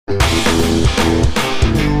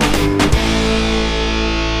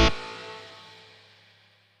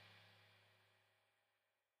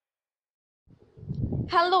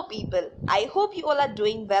Hello people, I hope you all are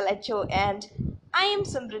doing well at your end. I am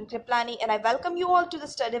Simran and I welcome you all to the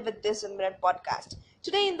Study with this Simran podcast.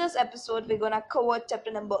 Today in this episode we're gonna cover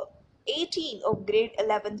chapter number 18 of grade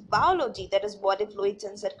 11th biology, that is body fluids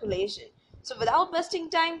and circulation. So without wasting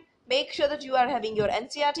time, make sure that you are having your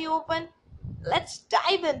NCERT open. Let's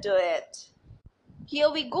dive into it.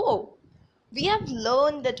 Here we go. We have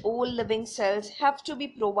learned that all living cells have to be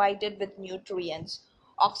provided with nutrients,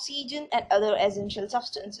 oxygen, and other essential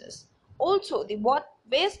substances. Also, the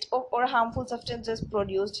waste or harmful substances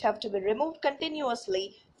produced have to be removed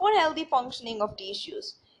continuously for healthy functioning of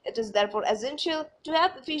tissues. It is therefore essential to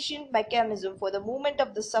have efficient mechanism for the movement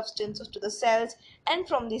of the substances to the cells and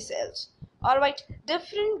from the cells. Alright,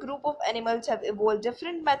 different group of animals have evolved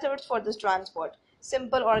different methods for this transport.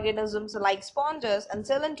 Simple organisms like sponges and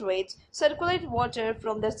coelenterate circulate water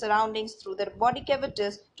from their surroundings through their body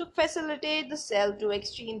cavities to facilitate the cell to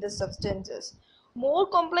exchange the substances. More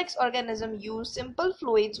complex organisms use simple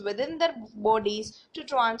fluids within their bodies to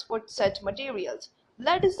transport such materials.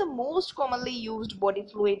 Blood is the most commonly used body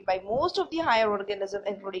fluid by most of the higher organisms,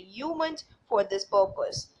 including humans, for this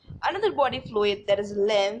purpose. Another body fluid, that is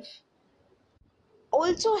lymph,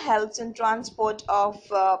 also helps in transport of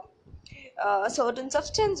certain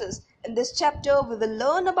substances. In this chapter, we will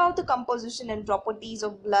learn about the composition and properties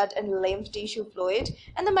of blood and lymph tissue fluid,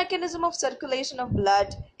 and the mechanism of circulation of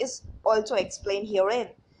blood is also explained herein.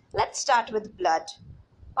 Let's start with blood.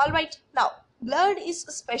 Alright, now, blood is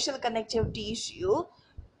a special connective tissue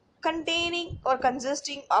containing or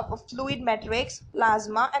consisting of a fluid matrix,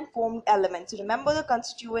 plasma, and formed elements. Remember the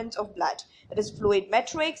constituents of blood. It is fluid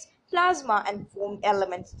matrix, plasma, and formed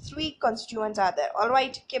elements. Three constituents are there.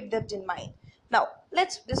 Alright, keep that in mind. Now,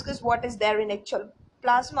 let's discuss what is there in actual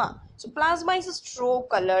plasma. So, plasma is a straw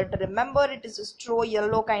colored. Remember, it is a straw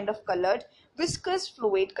yellow kind of colored viscous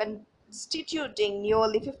fluid constituting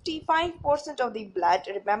nearly 55% of the blood.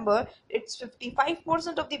 Remember, it's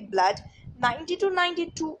 55% of the blood. 90 to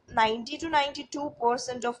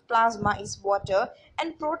 92% of plasma is water,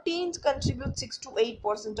 and proteins contribute 6 to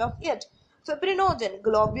 8% of it. Fibrinogen,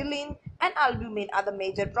 globulin, and albumin are the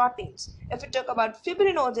major proteins. If we talk about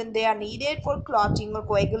fibrinogen, they are needed for clotting or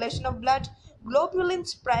coagulation of blood.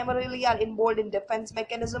 Globulins primarily are involved in defense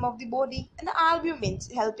mechanism of the body, and the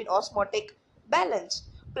albumins help in osmotic balance.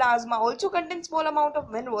 Plasma also contains small amount of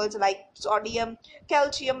minerals like sodium,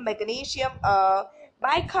 calcium, magnesium,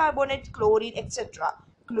 bicarbonate, chlorine, etc.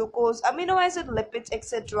 Glucose, amino acid, lipids,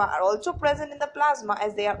 etc. are also present in the plasma,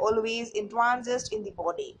 as they are always in transit in the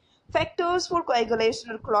body. Factors for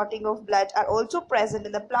coagulation or clotting of blood are also present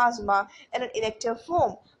in the plasma in an inactive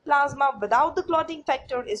form. Plasma without the clotting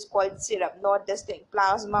factor is called serum. Note this thing.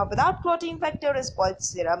 Plasma without clotting factor is called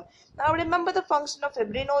serum. Now remember the function of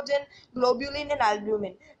fibrinogen, globulin, and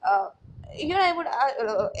albumin. Here I would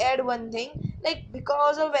add one thing, like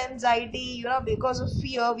because of anxiety, because of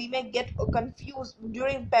fear, we may get confused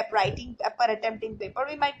during writing paper, attempting paper.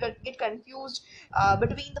 We might get confused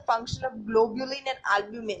between the function of globulin and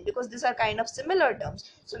albumin, because these are kind of similar terms.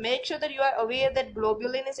 So make sure that you are aware that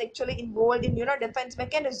globulin is actually involved in defense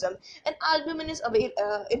mechanism, and albumin is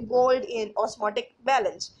involved in osmotic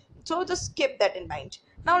balance. So just keep that in mind.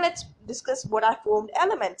 Now let's discuss what are formed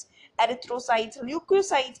elements. Erythrocytes,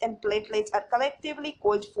 leukocytes, and platelets are collectively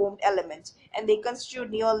called formed elements, and they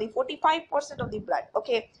constitute nearly 45% of the blood.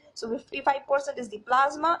 Okay, so 55% is the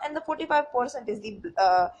plasma and the 45% is the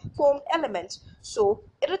formed elements. So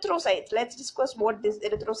erythrocytes, let's discuss what these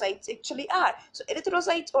erythrocytes actually are. So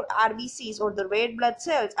erythrocytes, or RBCs, or the red blood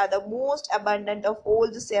cells, are the most abundant of all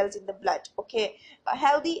the cells in the blood. Okay, a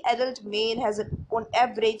healthy adult male has on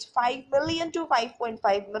average 5 million to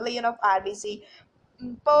 5.5 million of RBC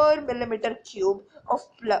per millimeter cube of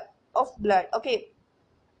blood. Okay,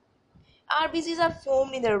 RBCs are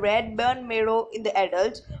formed in the red bone marrow in the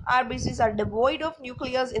adults. RBCs are devoid of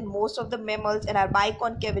nucleus in most of the mammals and are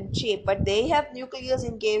biconcave in shape, but they have nucleus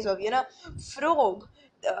in case of frog.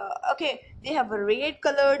 Okay, they have a red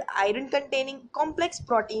colored iron containing complex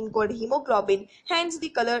protein called hemoglobin, hence the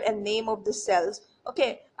color and name of the cells.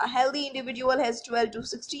 Okay, a healthy individual has 12 to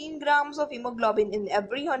 16 grams of hemoglobin in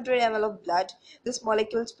every 100 ml of blood. These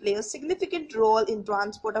molecules play a significant role in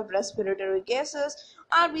transport of respiratory gases.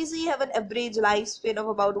 RBC have an average lifespan of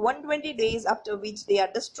about 120 days, after which they are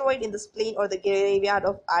destroyed in the spleen or the graveyard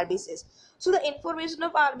of RBCs. So the information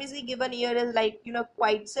of RBC given here is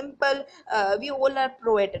quite simple. We all are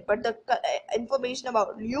pro-ated, but the information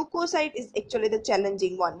about leukocyte is actually the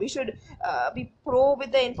challenging one. We should be pro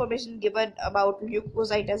with the information given about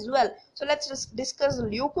leukocyte as well. So let's just discuss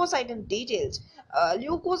leukocyte in details.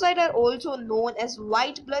 Leukocytes are also known as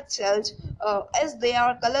white blood cells, as they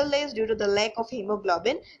are colorless due to the lack of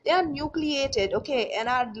hemoglobin. They are nucleated, okay, and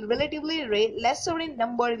are relatively lesser in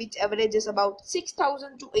number, which averages about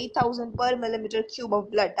 6,000 to 8,000 per millimeter cube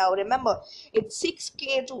of blood. Now remember, it's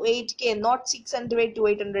 6K to 8K, not 600 to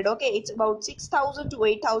 800. Okay, it's about 6,000 to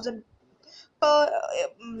 8,000 per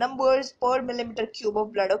numbers per millimeter cube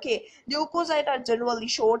of blood. Okay, leukocytes are generally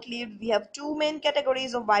short-lived. We have two main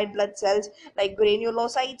categories of white blood cells, like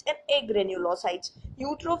granulocytes and agranulocytes.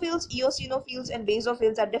 Neutrophils, eosinophils, and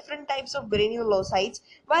basophils are different types of granulocytes,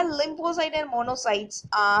 while lymphocytes and monocytes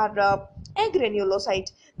are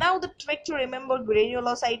agranulocytes. Now the trick to remember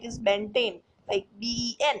granulocyte is bentane, like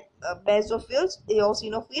BEN, basophils,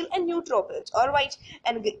 eosinophil, and neutrophils. All right,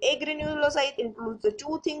 and agranulocyte includes the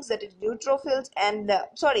two things, that is neutrophils and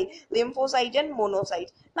lymphocyte and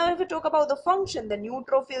monocyte. Now, if we talk about the function, the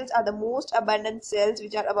neutrophils are the most abundant cells,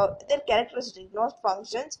 which are about their characteristics, not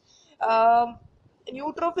functions. Um,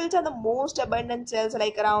 Neutrophils are the most abundant cells,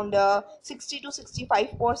 like around 60 to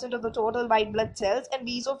 65% of the total white blood cells, and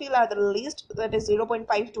basophil are the least, that is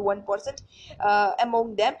 0.5 to 1%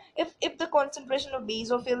 among them. If the concentration of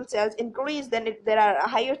basophil cells increase, then there are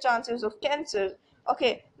higher chances of cancer.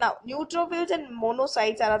 Okay, now neutrophils and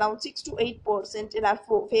monocytes are around 6 to 8% in our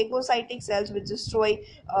phagocytic cells, which destroy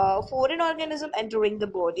foreign organism entering the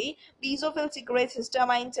body. Basophils secrete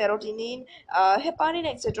histamine, serotonin, heparin,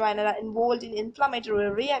 etc., and are involved in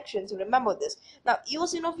inflammatory reactions. Remember this. Now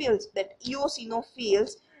eosinophils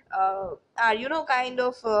are, kind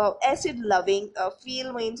of acid loving.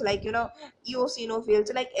 Feel means, like,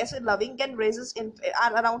 eosinophils, like acid loving, can resist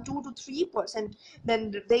are around 2 to 3%.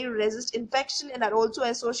 Then they resist infection and are also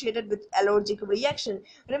associated with allergic reaction.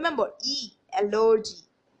 Remember, allergy,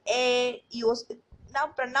 eos. Now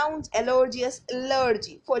pronounce allergy as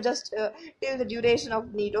allergy for just till the duration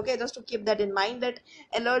of need. Okay, just to keep that in mind, that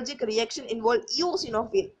allergic reaction involve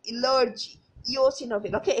eosinophil, allergy,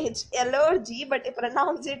 eosinophil. Okay, it's allergy, but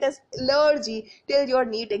pronounce it as allergy till your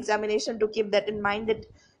NEET examination, to keep that in mind, that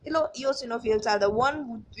eosinophils are the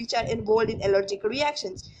one which are involved in allergic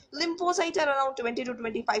reactions. Lymphocytes are around 20 to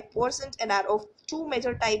 25% and are of two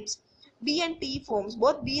major types, B and T forms.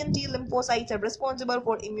 Both B and T lymphocytes are responsible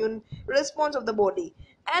for immune response of the body.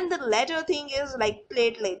 And the latter thing is like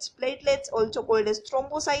platelets. Platelets, also called as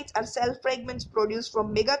thrombocytes, are cell fragments produced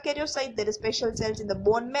from megakaryocytes, that is special cells in the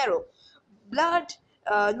bone marrow. Blood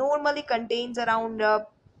normally contains around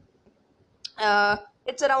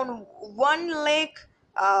it's around 1 lakh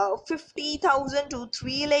 50,000 to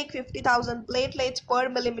 3 lakh 50,000 platelets per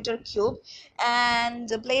millimeter cube, and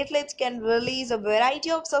the platelets can release a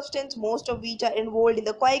variety of substance, most of which are involved in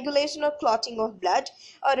the coagulation or clotting of blood.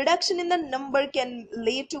 A reduction in the number can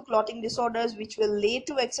lead to clotting disorders, which will lead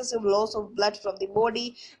to excessive loss of blood from the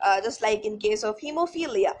body, just like in case of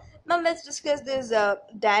hemophilia. Now let's discuss this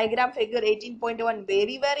diagram, figure 18.1,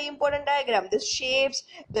 very important diagram. This shapes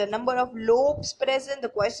the number of lobes present. The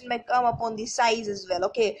question might come upon the size as well.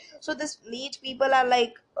 Okay, so this neat people are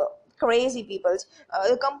like crazy peoples.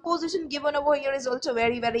 The composition given over here is also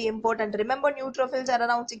very important. Remember, neutrophils are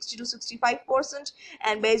around 60 to 65%,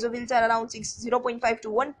 and basophils are around 0.5 to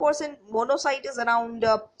 1%. Monocyte is around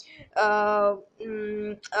 6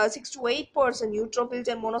 to 8%. Neutrophils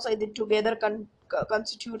and monocytes together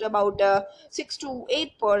constitute about 6 to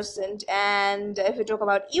 8%, and if we talk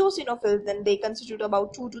about eosinophils, then they constitute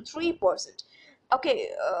about 2 to 3%. Okay,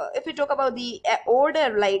 if we talk about the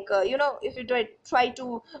order, like if you try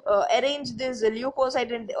to arrange this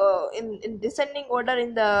leukocyte in descending order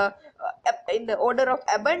in the order of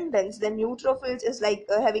abundance, then neutrophils is like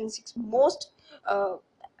having six most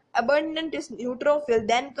abundant is neutrophil,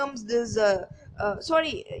 then comes this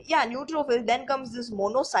neutrophil, then comes this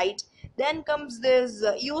monocyte, then comes this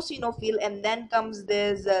eosinophil, and then comes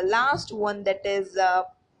this last one, that is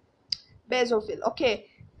basophil. Okay,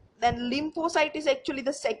 then lymphocyte is actually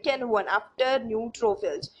the second one after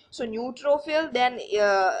neutrophils. So neutrophil, then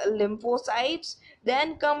lymphocytes,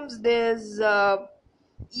 then comes this then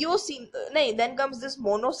comes this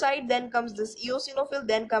monocyte, then comes this eosinophil,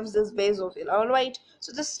 then comes this basophil. All right,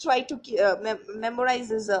 so just try to memorize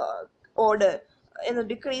this order in the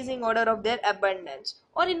decreasing order of their abundance,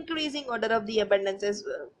 or increasing order of the abundance, as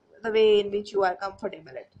the way in which you are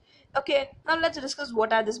comfortable at. Okay, now let's discuss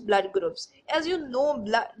what are these blood groups. As you know,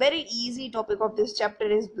 very easy topic of this chapter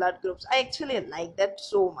is blood groups. I actually like that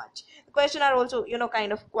so much. The question are also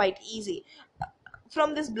kind of quite easy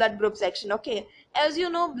from this blood group section. Okay, as you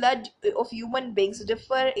know, blood of human beings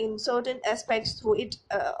differ in certain aspects, though it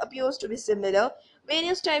appears to be similar.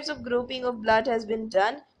 Various types of grouping of blood has been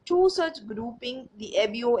done Two such grouping, the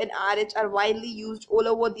ABO and RH, are widely used all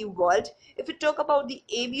over the world. If we talk about the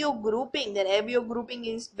ABO grouping, then ABO grouping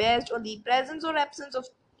is based on the presence or absence of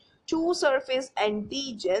two surface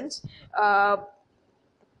antigens, uh,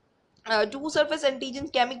 two surface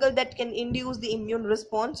antigen chemical that can induce the immune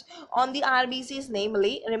response on the RBCs.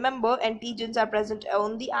 Namely, remember, antigens are present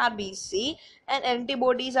on the RBC and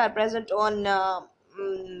antibodies are present on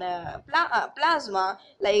plasma.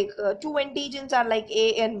 Like two antigens are like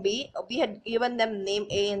A and B. We had given them name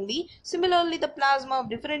A and B. Similarly, the plasma of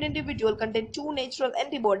different individual contain two natural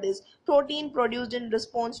antibodies, protein produced in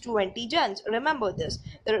response to antigens. Remember this.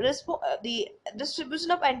 The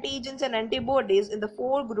distribution of antigens and antibodies in the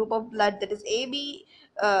four group of blood, that is AB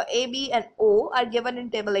and O, are given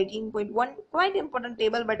in table 18.1. Quite important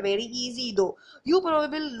table, but very easy though. You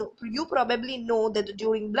probably know that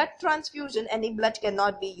during blood transfusion, any blood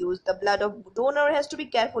cannot be used. The blood of donor has to be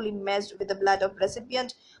carefully matched with the blood of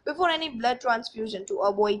recipient before any blood transfusion to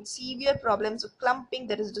avoid severe problems of clumping,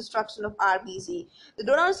 that is destruction of RBC. The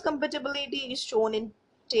donor's compatibility is shown in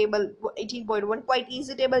table 18.1. Quite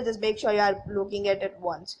easy table, just make sure you are looking at it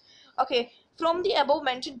once. Okay, from the above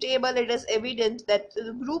mentioned table, it is evident that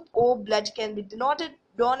the group O blood can be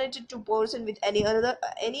donated to person with any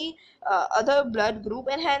other blood group,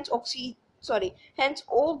 and hence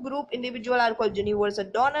O group individual are called universal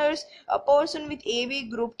donors. A person with AB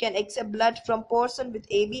group can accept blood from person with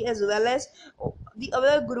AB as well as the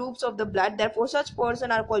other groups of the blood. Therefore, such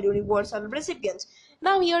person are called universal recipients.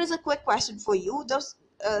 Now, here is a quick question for you. Just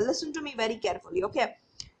listen to me very carefully. Okay,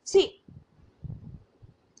 see,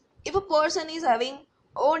 if a person is having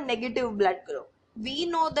O negative blood group, we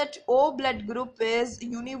know that O blood group is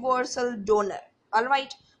universal donor. All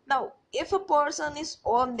right. Now, if a person is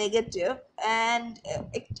O negative and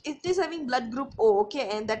it is having blood group O, okay,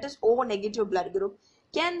 and that is O negative blood group,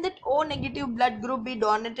 can that O negative blood group be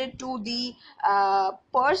donated to the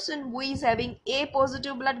person who is having A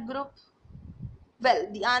positive blood group? Well,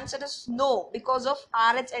 the answer is no, because of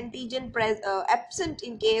Rh antigen absent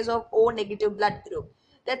in case of O negative blood group.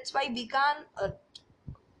 That's why we can't uh,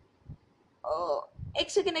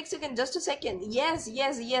 X second, just a second. Yes.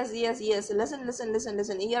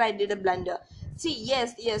 Listen. Here I did a blunder. See,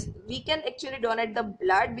 yes, we can actually donate the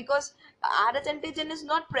blood because Rh antigen is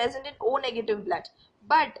not present in O negative blood.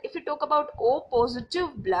 But if we talk about O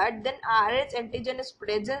positive blood, then Rh antigen is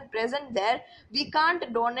present there. We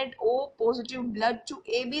can't donate O positive blood to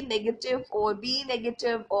AB negative or B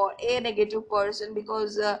negative or A negative person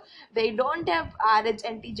because they don't have Rh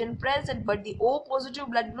antigen present, but the O positive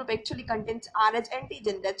blood group actually contains Rh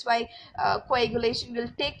antigen. That's why coagulation will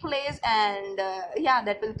take place, and yeah,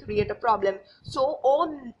 that will create a problem. So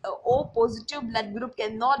O positive blood group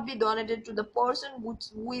cannot be donated to the person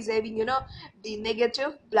who is having, the negative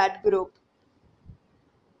blood group.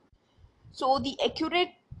 So the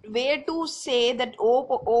accurate way to say that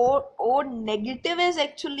O negative is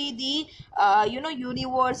actually the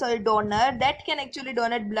universal donor that can actually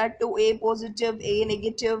donate blood to A positive, A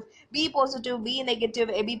negative, B positive, B negative,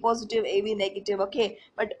 AB positive, AB negative. Okay,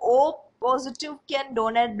 but O positive can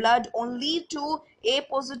donate blood only to A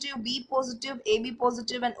positive, B positive, AB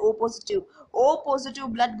positive, and O positive. O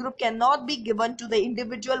positive blood group cannot be given to the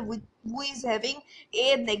individual who is having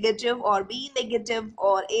A negative or B negative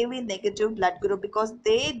or AB negative blood group because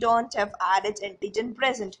they don't have Rh antigen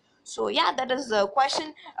present. So yeah, that is the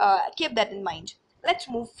question. Keep that in mind. Let's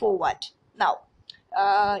move forward now.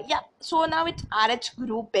 Yeah, so now it's Rh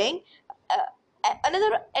grouping.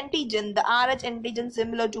 Another antigen, the Rh antigen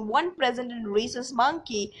similar to one present in rhesus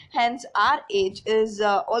monkey, hence Rh, is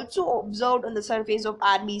also observed on the surface of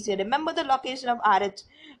RBC. Remember the location of Rh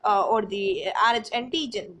or the Rh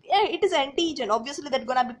antigen. Yeah, it is antigen. Obviously, that's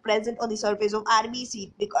gonna be present on the surface of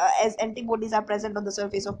RBC because as antibodies are present on the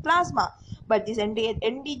surface of plasma. But these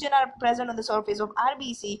antigen are present on the surface of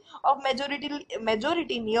RBC. Of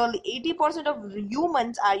majority, nearly 80% of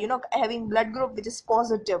humans are having blood group which is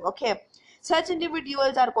positive. Okay, such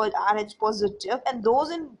individuals are called Rh positive, and those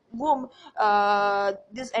in whom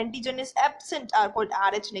this antigen is absent are called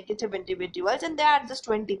Rh negative individuals, and they are just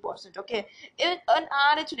 20%. Okay, if an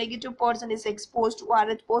Rh negative person is exposed to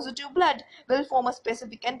Rh positive blood, will form a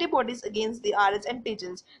specific antibodies against the Rh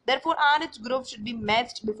antigens. Therefore, Rh group should be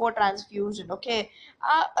matched before transfusion. Okay,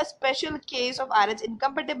 a special case of Rh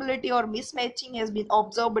incompatibility or mismatching has been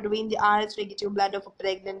observed between the Rh negative blood of a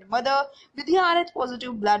pregnant mother with the Rh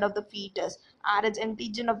positive blood of the fetus. Rh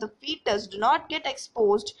antigen of the fetus do not get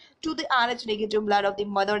exposed to the Rh negative blood of the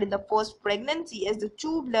mother in the first pregnancy, as the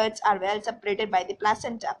two bloods are well separated by the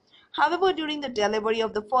placenta. However, during the delivery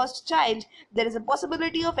of the first child, there is a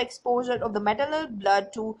possibility of exposure of the maternal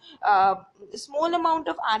blood to a small amount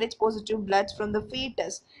of Rh positive blood from the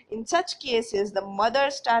fetus. In such cases, the mother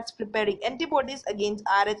starts preparing antibodies against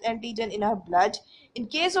Rh antigen in her blood. In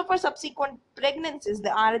case of her subsequent pregnancies,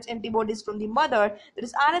 the Rh antibodies from the mother, that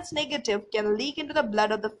is Rh negative, can leak into the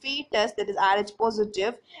blood of the fetus, that is Rh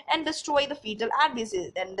positive, and destroy the fetal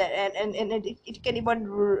RBCs. And it can even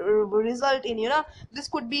result in, this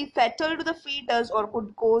could be fatal to the fetus or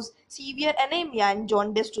could cause severe anemia and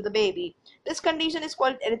jaundice to the baby. This condition is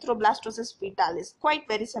called erythroblastosis fetalis. Quite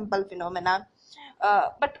very simple phenomena,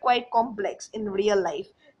 but quite complex in real life.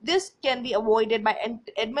 This can be avoided by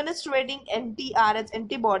administering anti-Rh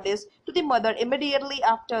antibodies to the mother immediately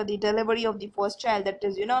after the delivery of the first child. That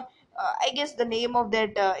is, I guess the name of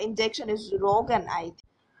that injection is Rogan. I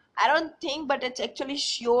don't think, but it's actually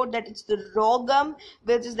sure that it's the Rogam,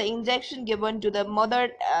 which is the injection given to the mother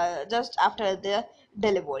just after the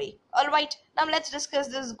delivery. Alright, now let's discuss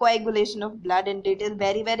this coagulation of blood in detail.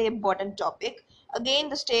 Very, very important topic. Again,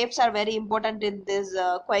 the steps are very important in this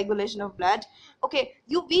coagulation of blood. Okay,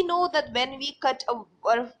 we know that when we cut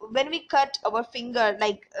our finger,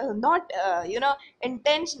 like not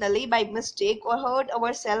intentionally by mistake or hurt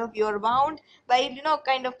ourselves, you're bound by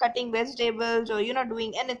kind of cutting vegetables or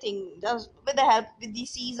doing anything just with the help with the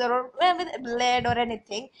scissor or with a blade or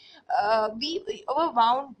anything. Our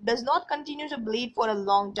wound does not continue to bleed for a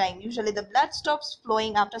long time. Usually the blood stops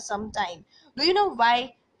flowing after some time. Do you know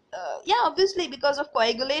why? Yeah, obviously because of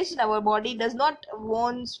coagulation. Our body does not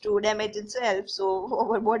wants to damage itself, so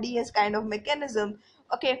our body has kind of mechanism.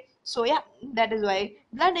 Okay, so yeah, that is why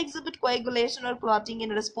blood exhibit coagulation or clotting in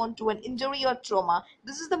response to an injury or trauma.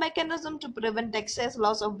 This is the mechanism to prevent excess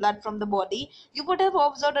loss of blood from the body. You would have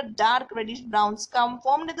observed a dark reddish brown scum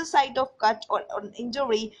formed at the site of cut or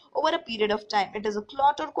injury over a period of time. It is a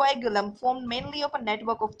clot or coagulum formed mainly of a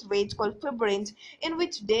network of threads called fibrins, in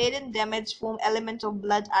which dead and damaged form elements of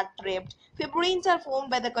blood are trapped. Fibrins are formed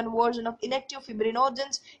by the conversion of inactive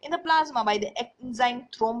fibrinogens in the plasma by the enzyme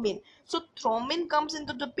thrombin. So thrombin comes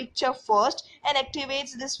into the picture first and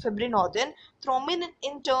activates this fibrinogen. Thrombin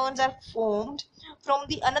in turns are formed from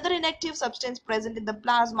the another inactive substance present in the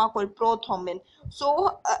plasma called prothrombin.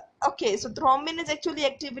 So okay, so thrombin is actually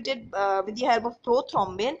activated with the help of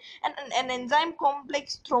prothrombin, and an enzyme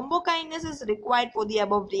complex thrombokinase is required for the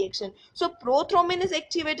above reaction. So prothrombin is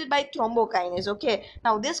activated by thrombokinase. Okay,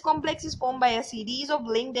 now this complex is formed by a series of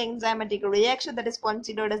linked enzymatic reaction that is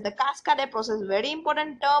considered as the cascade process. Very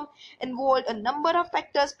important term, involved a number of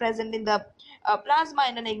factors present in the plasma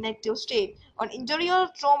in an inactive state. On injury or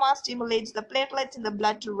trauma stimulates the platelets in the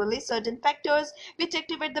blood to release certain factors which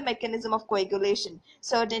activate the mechanism of coagulation.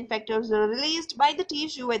 Certain factors are released by the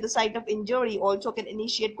tissue at the site of injury also can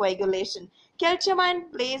initiate coagulation. Calcium ion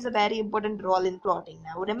plays a very important role in clotting.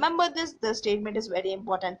 Now remember this, the statement is very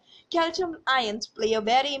important. Calcium ions play a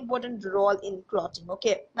very important role in clotting.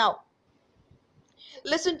 Okay, now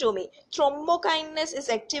listen to me. Thrombokinase is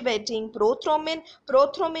activating prothrombin,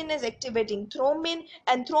 prothrombin is activating thrombin,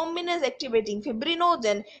 and thrombin is activating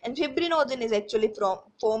fibrinogen, and fibrinogen is actually from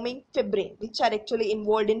forming fibrin, which are actually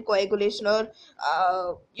involved in coagulation or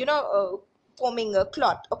forming a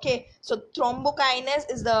clot. Okay, so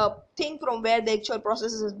thrombokinase is the thing from where the actual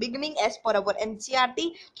process is beginning as per our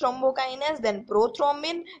NCERT. Thrombokinase, then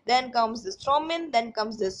prothrombin, then comes this thrombin, then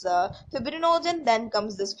comes this fibrinogen, then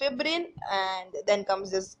comes this fibrin, and then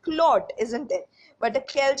comes this clot, isn't it? But the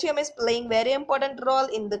calcium is playing very important role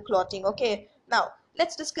in the clotting. Okay, now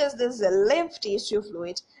let's discuss this lymph tissue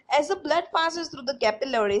fluid. As the blood passes through the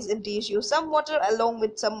capillaries in tissue, some water along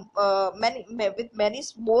with many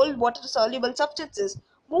small water soluble substances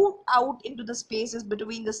move out into the spaces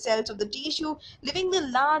between the cells of the tissue, leaving the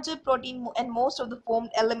larger protein and most of the formed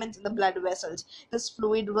elements in the blood vessels. This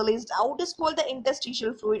fluid released out is called the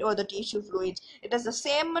interstitial fluid or the tissue fluid. It has the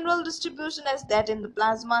same mineral distribution as that in the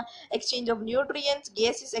plasma. Exchange of nutrients,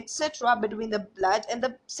 gases, etc. between the blood and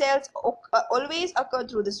the cells always occur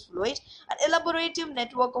through this fluid. An elaborative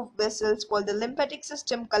network of vessels called the lymphatic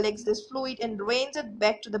system collects this fluid and drains it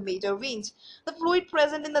back to the major veins. The fluid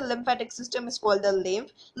present in the lymphatic system is called the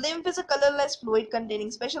lymph. Lymph is a colorless fluid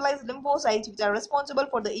containing specialized lymphocytes which are responsible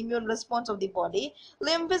for the immune response of the body.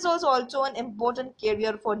 Lymph is also an important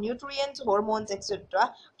carrier for nutrients, hormones,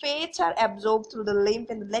 etc. Fats are absorbed through the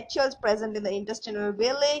lymph in the lacteals present in the intestinal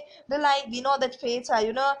villi. We know that fats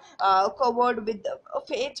are covered with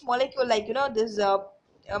fats molecule, like this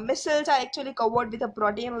micelles are actually covered with a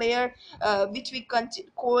protein layer, which we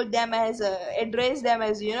call them as address them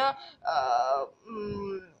as uh,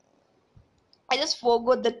 mm, I just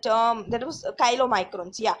forgot the term. That was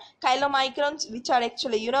chylomicrons. Yeah, chylomicrons, which are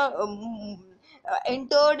actually,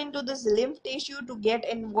 entered into this lymph tissue to get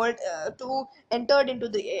involved, to entered into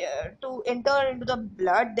the to enter into the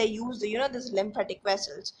blood. They use the, this lymphatic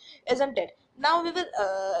vessels, isn't it? Now we will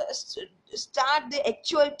start the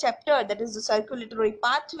actual chapter, that is the circulatory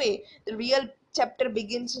pathway. The real chapter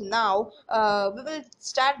begins now.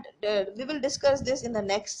 We will discuss this in the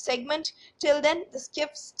next segment. Till then, the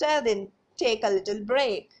skip stir, then take a little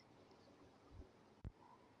break.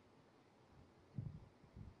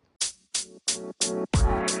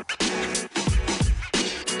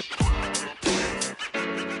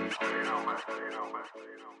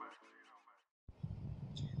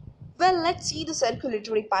 Well, let's see the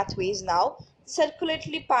circulatory pathways now.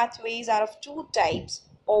 Circulatory pathways are of two types,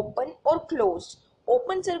 open or closed.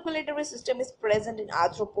 Open circulatory system is present in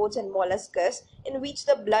arthropods and molluscs, in which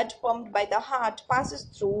the blood pumped by the heart passes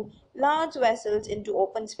through large vessels into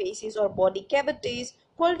open spaces or body cavities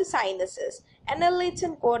called sinuses. Annelids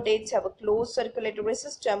and chordates have a closed circulatory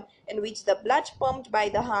system in which the blood pumped by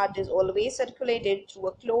the heart is always circulated through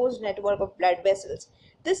a closed network of blood vessels.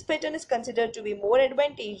 This pattern is considered to be more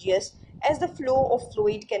advantageous as the flow of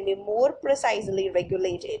fluid can be more precisely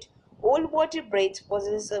regulated. All vertebrates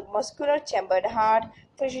possess a muscular chambered heart.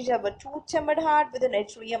 Fishes have a two-chambered heart with an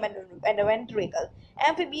atrium and a ventricle.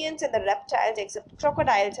 Amphibians and the reptiles, except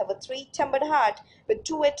crocodiles, have a three-chambered heart with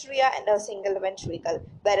two atria and a single ventricle,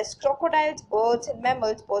 whereas crocodiles, birds, and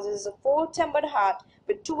mammals possess a four-chambered heart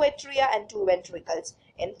with two atria and two ventricles.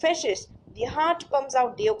 In fishes, the heart pumps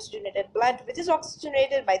out deoxygenated blood, which is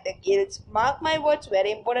oxygenated by the gills. Mark my words,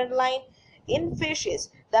 very important line. In fishes,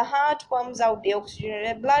 the heart pumps out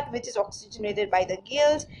deoxygenated blood, which is oxygenated by the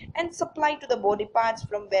gills and supplied to the body parts,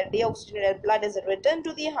 from where deoxygenated blood is returned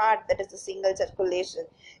to the heart, that is the single circulation.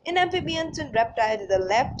 In amphibians and reptiles, the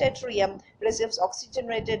left atrium receives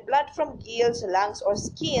oxygenated blood from gills, lungs, or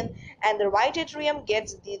skin, and the right atrium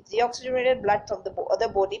gets the deoxygenated blood from the other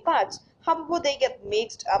body parts. However, they get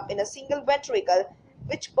mixed up in a single ventricle,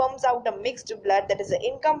 which pumps out a mixed blood, that is an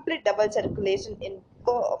incomplete double circulation.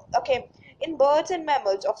 In birds and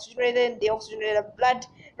mammals, oxygenated and deoxygenated blood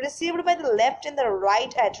received by the left and the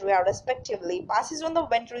right atria respectively passes on the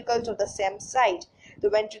ventricles of the same side. The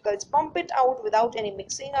ventricles pump it out without any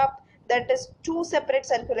mixing up. That is, two separate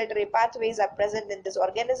circulatory pathways are present in these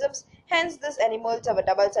organisms. Hence, these animals have a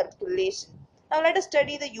double circulation. Now, let us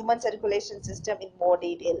study the human circulation system in more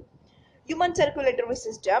detail. Human circulatory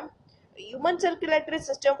system. Human circulatory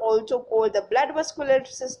system, also called the blood vascular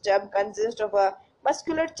system, consists of a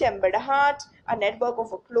muscular chambered heart, a network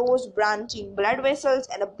of a closed branching blood vessels,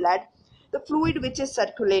 and a blood, the fluid which is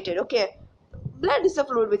circulated. Okay, blood is the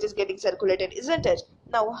fluid which is getting circulated, isn't it?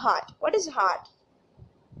 Now, heart. What is heart?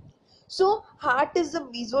 So, heart is the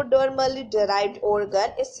mesodermally derived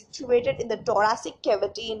organ, is situated in the thoracic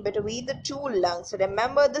cavity in between the two lungs.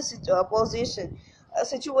 Remember this position.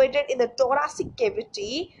 Situated in the thoracic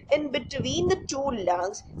cavity in between the two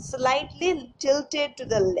lungs, slightly tilted to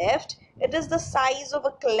the left. It is the size of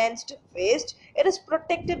a clenched fist. It is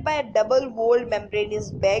protected by a double-walled membranous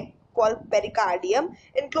bag called pericardium,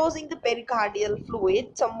 enclosing the pericardial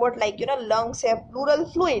fluid, somewhat like, lungs have pleural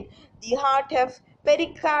fluid. The heart have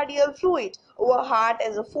pericardial fluid. Our heart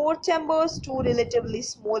has four chambers, two relatively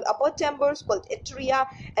small upper chambers called atria,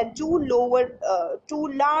 and two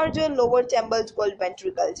larger lower chambers called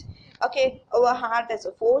ventricles. Okay, our heart has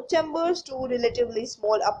four chambers, two relatively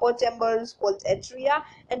small upper chambers called atria,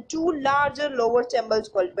 and two larger lower chambers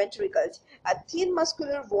called ventricles. A thin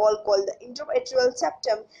muscular wall called the interatrial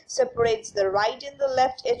septum separates the right and the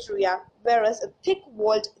left atria, whereas a thick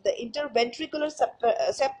walled, the interventricular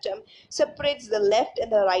septum separates the left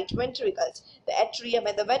and the right ventricles. The atrium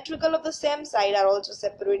and the ventricle of the same side are also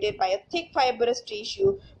separated by a thick fibrous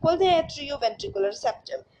tissue called the atrioventricular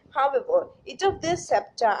septum. However, each of these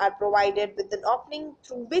septa are provided with an opening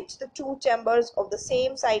through which the two chambers of the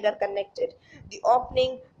same side are connected. The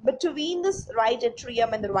opening between the right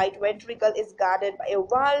atrium and the right ventricle is guarded by a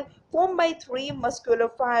valve formed by three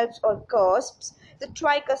muscular valves or cusps, the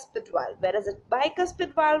tricuspid valve, whereas a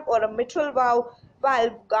bicuspid valve or a mitral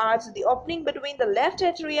valve guards the opening between the left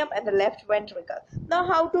atrium and the left ventricle. Now,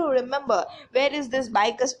 how to remember where is this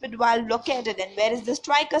bicuspid valve located and where is this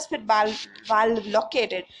tricuspid valve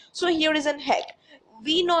located? So here is an hack.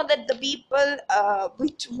 We know that the people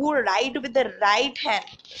who write with the right hand,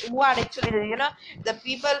 who are actually, the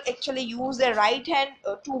people actually use their right hand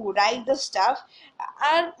to write the stuff,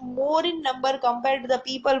 are more in number compared to the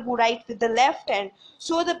people who write with the left hand.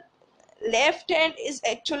 So the left hand is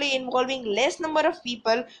actually involving less number of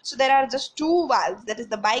people, so there are just two valves, that is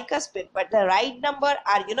the bicuspid, but the right number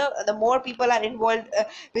are, the more people are involved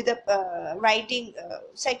with the writing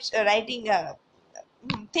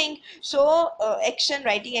thing. So action,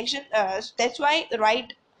 writing action, that's why the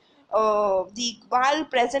right the valve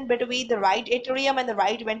present between the right atrium and the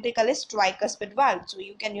right ventricle is tricuspid valve. So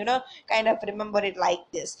you can, kind of remember it like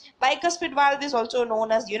this. Bicuspid valve is also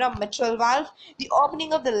known as, mitral valve. The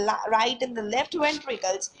opening of the right and the left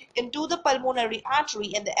ventricles into the pulmonary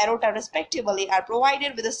artery and the aorta respectively are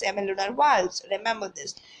provided with the semilunar valves. Remember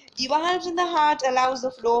this. The valves in the heart allows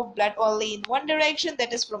the flow of blood only in one direction,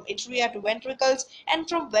 that is from atria to ventricles and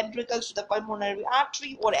from ventricles to the pulmonary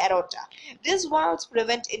artery or aorta. These valves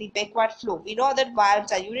prevent any backward flow. We know that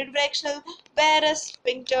valves are unidirectional, whereas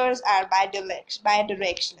sphincters are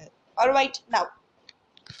bidirectional. Alright, now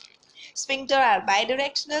sphincter are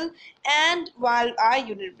bidirectional and valve are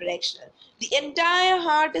unidirectional. The entire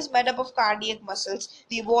heart is made up of cardiac muscles.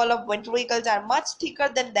 The wall of ventricles are much thicker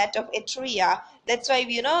than that of atria. That's why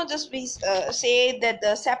we say that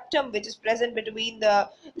the septum, which is present between the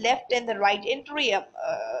left and the right atrium,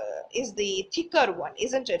 is the thicker one,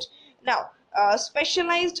 isn't it? Now,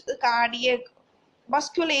 specialized cardiac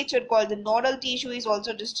musculature called the nodal tissue is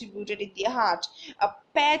also distributed in the heart. A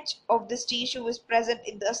patch of this tissue is present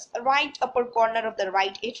in the right upper corner of the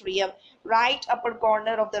right atrium. Right upper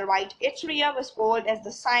corner of the right atrium is called as the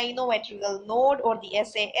sinoatrial node or the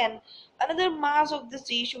SAN. Another mass of this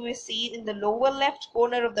tissue is seen in the lower left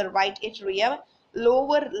corner of the right atrium.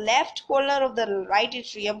 Lower left corner of the right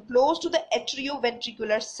atrium close to the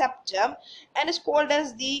atrioventricular septum and is called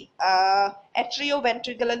as the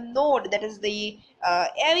atrioventricular node, that is the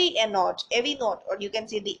AV node, or you can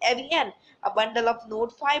say the AVN. A bundle of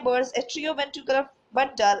node fibers, atrioventricular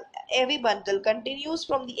bundle, AV bundle, continues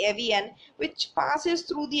from the AVN, which passes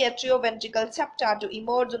through the atrioventricular septa to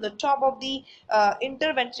emerge on the top of the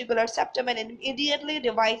interventricular septum and immediately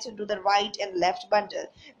divides into the right and left bundle.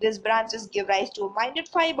 These branches give rise to minute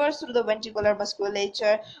fibers through the ventricular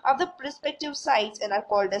musculature of the respective sites and are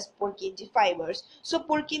called as Purkinje fibers. So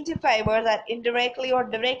Purkinje fibers are indirectly or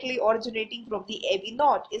directly originating from the AV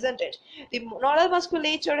node, isn't it? The nodal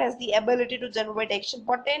musculature has the ability to generate action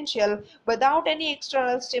potential without any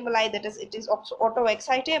external stimuli, that is, it is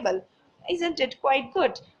auto-excitable. Isn't it quite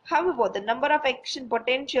good? However, the number of action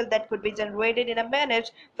potential that could be generated in a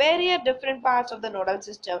minute vary at different parts of the nodal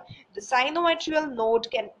system. The sinoatrial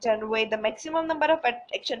node can generate the maximum number of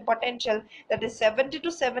action potential, that is 70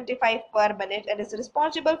 to 75 per minute, and is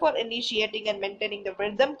responsible for initiating and maintaining the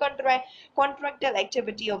rhythm contractile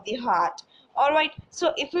activity of the heart. Alright,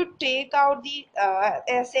 so if you take out the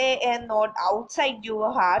SAN node outside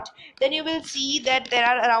your heart, then you will see that there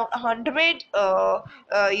are around 100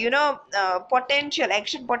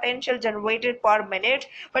 action potential generated per minute,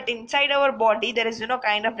 but inside our body there is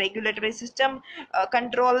kind of regulatory system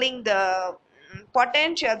controlling the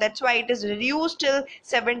potential. That's why it is reduced till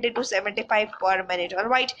 70 to 75 per minute. All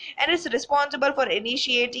right, and it's responsible for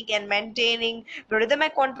initiating and maintaining the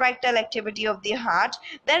rhythmic contractile activity of the heart.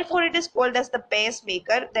 Therefore it is called as the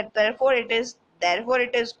pacemaker. Therefore it is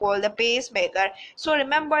called the pacemaker. So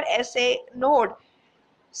remember, SA node,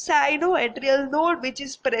 sinoatrial node, which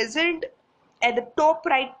is present at the top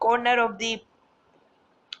right corner of the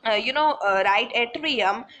right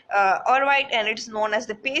atrium, all right, and it's known as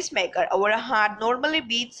the pacemaker. Our heart normally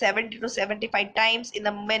beats 70 to 75 times in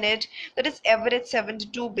a minute, that is average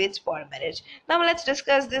 72 beats per minute. Now let's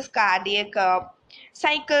discuss this cardiac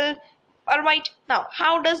cycle. All right, now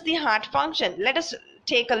how does the heart function? Let us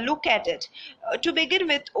take a look at it. To begin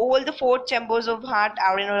with, all the four chambers of heart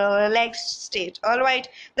are in a relaxed state. All right,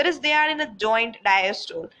 that is, they are in a joint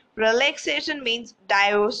diastole. Relaxation means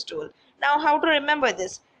diastole. Now how to remember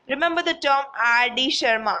this? Remember the term R.D.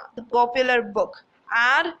 Sharma, the popular book.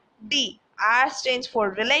 R.D. R stands for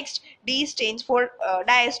relaxed, D stands for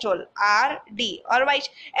diastole, RD. Alright,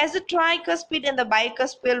 as the tricuspid and the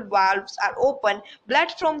bicuspid valves are open,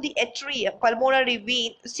 blood from the atria, pulmonary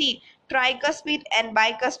vein, see, tricuspid and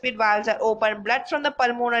bicuspid valves are open, blood from the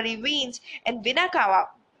pulmonary veins and vena cava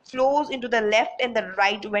flows into the left and the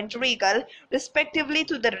right ventricle respectively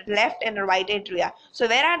to the left and right atria. So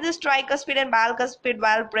where are this tricuspid and bicuspid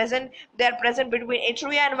valve present? They are present between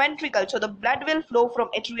atria and ventricle. So the blood will flow from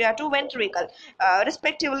atria to ventricle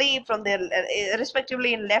respectively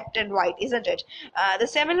in left and right, isn't it? The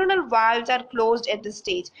semilunar valves are closed at this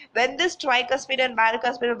stage. When this tricuspid and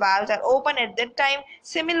bicuspid valves are open, at that time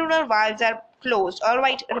semilunar valves are closed. All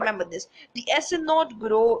right, remember this. The SN node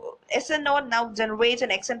now generates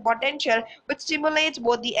an external potential which stimulates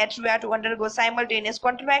both the atria to undergo simultaneous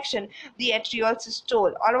contraction, the atrial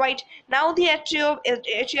systole. All right, now the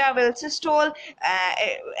atria will systole,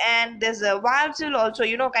 and there's a valves will also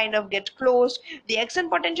kind of get closed. The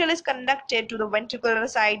external potential is conducted to the ventricular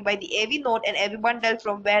side by the AV node and AV bundle,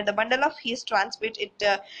 from where the bundle of his transmit it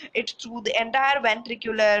through the entire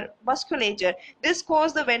ventricular musculature. This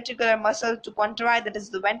causes the ventricular muscle to contract, that is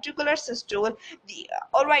the ventricular systole.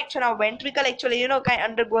 All right, so now ventricle actually kind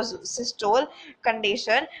undergoes systole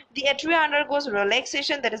condition. The atria undergoes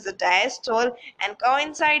relaxation, that is the diastole, and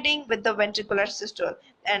coinciding with the ventricular systole.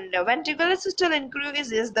 And ventricular systole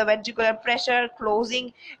increases the ventricular pressure,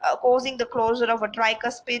 causing the closure of a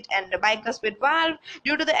tricuspid and a bicuspid valve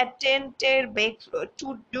due to the attempted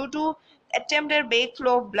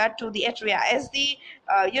backflow of blood to the atria. As the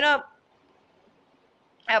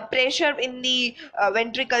pressure in the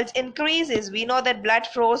ventricles increases, we know that blood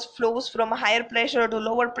flows from a higher pressure to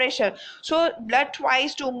lower pressure. So blood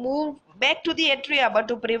tries to move back to the atria, but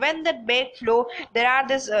to prevent that backflow, there are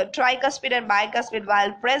this tricuspid and bicuspid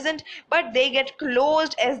valve present, but they get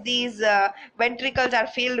closed as these ventricles are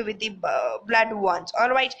filled with the blood ones.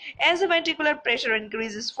 All right, as the ventricular pressure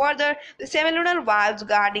increases further, the semilunar valves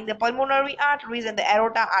guarding the pulmonary arteries and the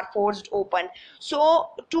aorta are forced open.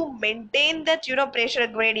 So to maintain that pressure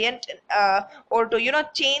gradient, or to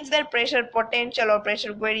change their pressure potential or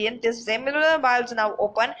pressure gradient, this semilunar valves now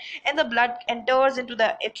open and the blood enters into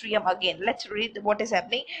the atrium again. Let's read what is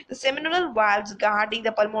happening. The seminal valves guarding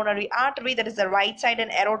the pulmonary artery, that is the right side,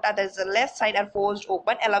 and aorta, that is the left side, are forced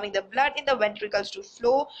open, allowing the blood in the ventricles to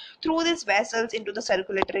flow through these vessels into the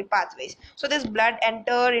circulatory pathways. So this blood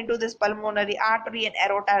enter into this pulmonary artery and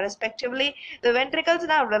aorta respectively. The ventricles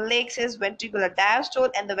now relaxes ventricular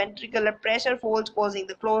diastole and the ventricular pressure falls, causing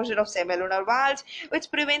the closure of semilunar valves,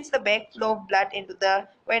 which prevents the backflow of blood into the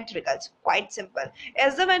ventricles. Quite simple.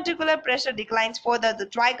 As the ventricular pressure declines further, the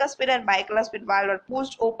tricuspid and bicuspid valve are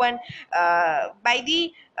pushed open by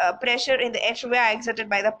the pressure in the atria exerted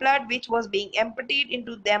by the blood, which was being emptied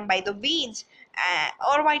into them by the veins.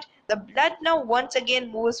 All right, the blood now once again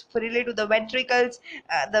moves freely to the ventricles.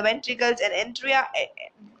 The ventricles and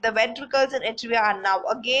atria are now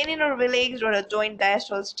again in a relaxed or a joint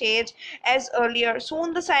diastole stage as earlier.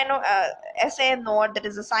 Soon the SA node, that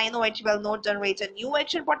is the sinoatrial node, generates a new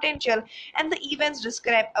action potential, and the events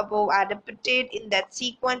described above are repeated in that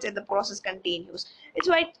sequence, and the process continues. It's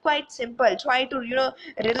quite simple. Try to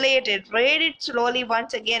relate it, read it slowly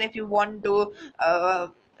once again if you want to. I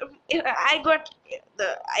got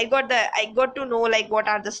to know like what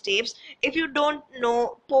are the steps. If you don't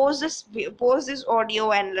know, pause this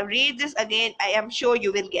audio and read this again. I am sure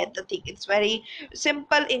you will get the thing. It's very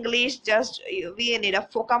simple English, just we need a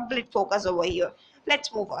complete focus over here.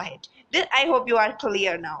 Let's move ahead. I hope you are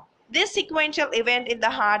clear now. This sequential event in the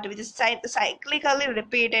heart, which is cyclically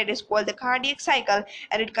repeated, is called the cardiac cycle,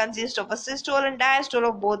 and it consists of a systole and diastole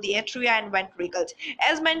of both the atria and ventricles.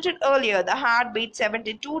 As mentioned earlier, the heart beats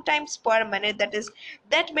 72 times per minute. That is,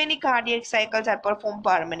 that many cardiac cycles are performed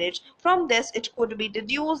per minute. From this, it could be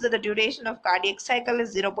deduced that the duration of cardiac cycle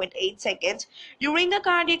is 0.8 seconds. During the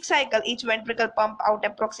cardiac cycle, each ventricle pumps out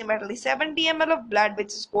approximately 70 ml of blood,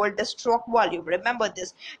 which is called the stroke volume. Remember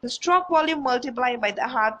this. The stroke volume multiplied by the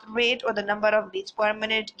heart rate, or the number of beats per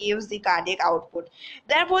minute, gives the cardiac output.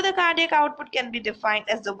 Therefore, the cardiac output can be defined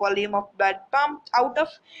as the volume of blood pumped out of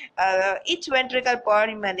each ventricle per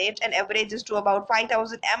minute, and averages to about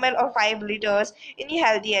 5000 ml or 5 liters in a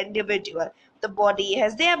healthy individual. The body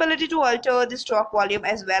has the ability to alter the stroke volume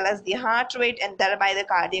as well as the heart rate, and thereby the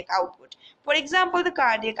cardiac output. For example, the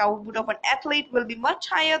cardiac output of an athlete will be much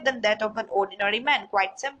higher than that of an ordinary man.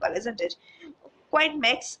 Quite simple, isn't it? Quite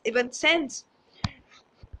makes even sense.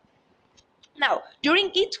 Now,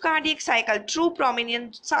 during each cardiac cycle, true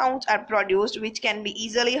prominent sounds are produced, which can be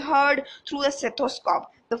easily heard through a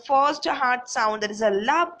stethoscope. The first heart sound, that is a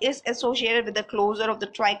lub, is associated with the closure of the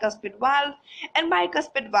tricuspid valve and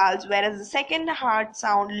bicuspid valves, whereas the second heart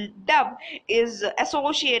sound, dub, is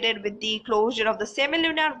associated with the closure of the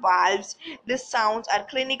semilunar valves. These sounds are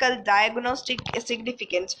clinical diagnostic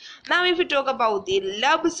significance. Now, if we talk about the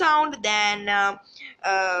lub sound, then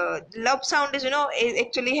lub sound is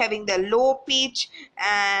actually having the low pitch,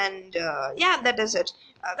 and yeah, that is it.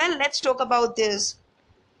 Well, let's talk about this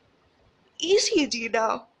ECG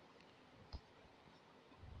now.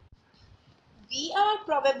 We are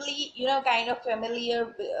probably kind of familiar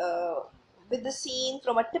with the scene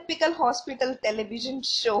from a typical hospital television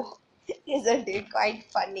show. Isn't it quite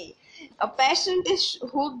funny? A patient is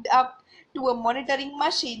hooked up to a monitoring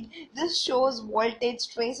machine. This shows voltage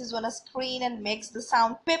traces on a screen and makes the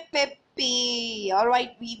sound pip pip pee.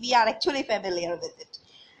 Alright, we are actually familiar with it.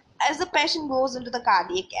 As the patient goes into the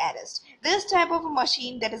cardiac arrest, this type of a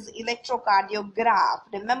machine, that is electrocardiograph.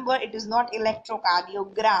 Remember, it is not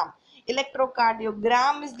electrocardiogram.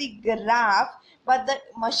 Electrocardiogram is the graph, but the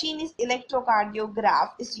machine is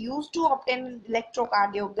electrocardiograph, is used to obtain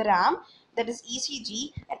electrocardiogram, that is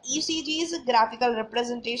ECG, and ECG is a graphical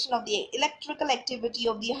representation of the electrical activity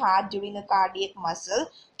of the heart during a cardiac muscle.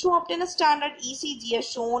 To obtain a standard ECG as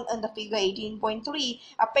shown in the figure 18.3,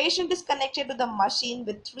 a patient is connected to the machine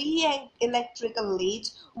with three electrical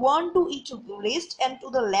leads, one to each wrist and to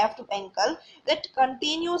the left ankle, that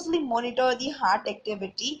continuously monitor the heart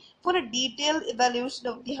activity for a detailed evaluation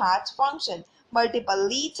of the heart's function. Multiple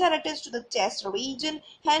leads are attached to the chest region,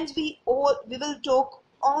 hence we will talk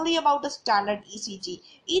only about the standard ECG.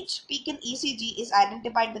 Each peak in ECG is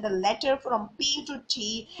identified with a letter from P to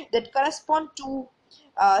T that correspond to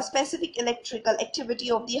specific electrical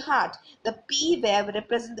activity of the heart. The P wave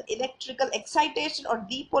represents the electrical excitation or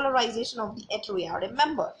depolarization of the atria.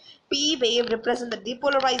 Remember, P wave represents the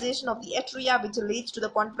depolarization of the atria, which leads to the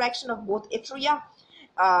contraction of both atria.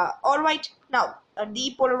 All right, now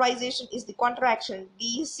depolarization is the contraction,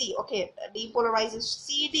 DC. Okay, depolarization,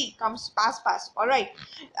 CD comes pass. All right,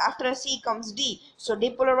 after C comes D, so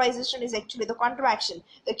depolarization is actually the contraction.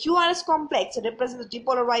 The QRS complex represents the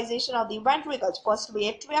depolarization of the ventricles. First the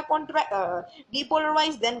atria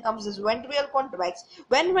depolarize, then comes this ventricle contracts.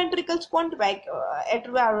 When ventricles contract,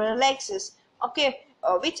 atria relaxes. Okay,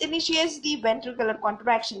 which initiates the ventricular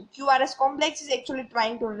contraction. QRS complex is actually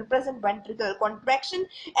trying to represent ventricular contraction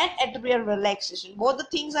and atrial relaxation. Both the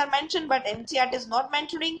things are mentioned, but NCERT is not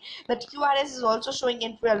mentioning that QRS is also showing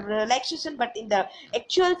atrial relaxation, but in the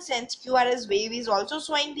actual sense, QRS wave is also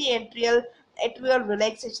showing the atrial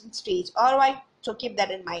relaxation stage. Alright, so keep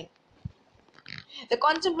that in mind. The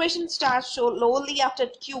concentration starts slowly after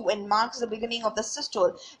Q and marks the beginning of the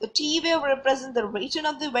systole. The T wave represents the region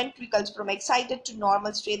of the ventricles from excited to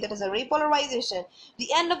normal state, that is a repolarization. The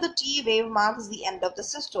end of the T wave marks the end of the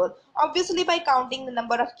systole. Obviously, by counting the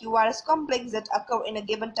number of QRS complex that occur in a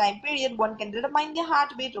given time period, one can determine the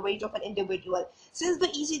heartbeat rate of an individual. Since the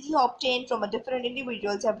ECG obtained from a different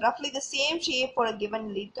individuals have roughly the same shape for a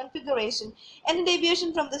given lead configuration, any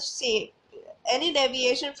deviation from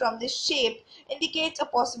this shape indicates a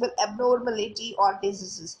possible abnormality or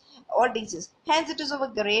disease. Hence, it is of a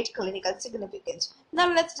great clinical significance.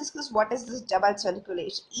 Now, let's discuss what is this double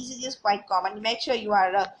circulation. ECG is quite common. Make sure you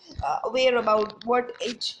are aware about what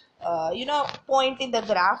each point in the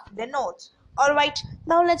graph denotes. All right.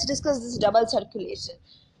 Now, let's discuss this double circulation.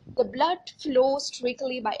 The blood flows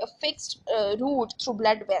strictly by a fixed route through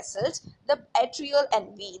blood vessels, the atrial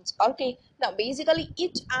and veins. Okay, now basically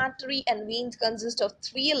each artery and veins consist of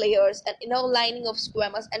three layers: an inner lining of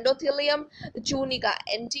squamous endothelium, the tunica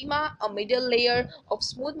intima, a middle layer of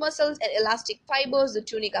smooth muscles and elastic fibers, the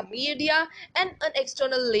tunica media, and an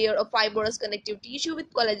external layer of fibrous connective tissue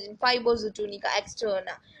with collagen fibers, the tunica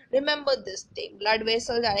externa. Remember this thing: blood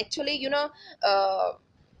vessels are actually,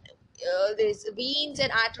 these veins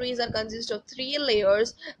and arteries are consist of three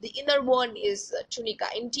layers. The inner one is tunica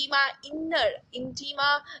intima,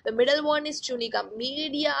 the middle one is tunica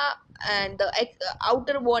media, and the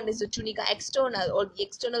outer one is the tunica external, or the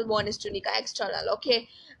external one is tunica external. Okay,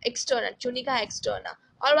 external, tunica externa.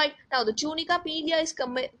 All right, now the tunica media is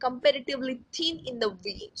comparatively thin in the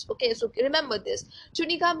veins. Okay, so remember this: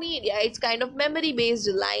 tunica media, it's kind of memory based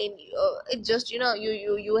line. It just, you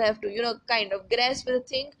have to, kind of grasp the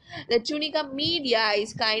thing. The tunica media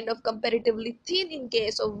is kind of comparatively thin in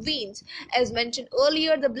case of veins. As mentioned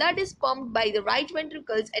earlier, the blood is pumped by the right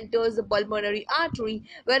ventricles, enters the pulmonary artery,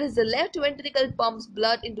 whereas the left ventricle pumps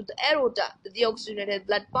blood into the aorta. The deoxygenated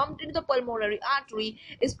blood pumped into the pulmonary artery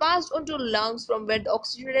is passed on to lungs, from where the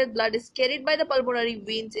oxygenated blood is carried by the pulmonary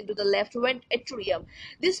veins into the left atrium.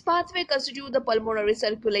 This pathway constitutes the pulmonary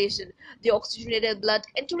circulation. The oxygenated blood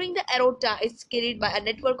entering the aorta is carried by a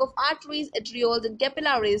network of arteries, arterioles, and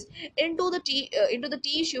capillaries into the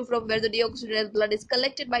tissue, from where the deoxygenated blood is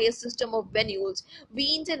collected by a system of venules.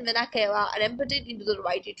 Veins and vena cava are emptied into the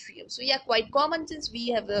right atrium. So yeah, quite common, since we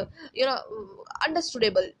have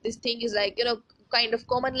understandable. This thing is like, kind of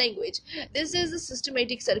common language. This is the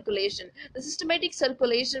systematic circulation. The systematic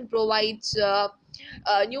circulation provides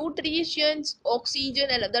nutrients, oxygen,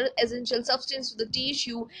 and other essential substances to the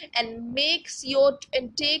tissue, and make CO2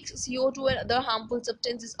 and takes CO2 and other harmful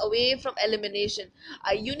substances away from elimination.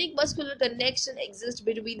 A unique muscular connection exists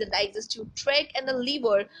between the digestive tract and the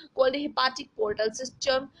liver, called the hepatic portal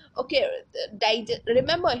system. Okay,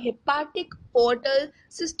 remember hepatic portal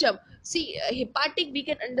system. See, hepatic we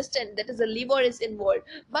can understand, that is the liver is involved,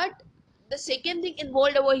 but the second thing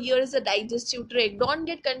involved over here is the digestive tract. Don't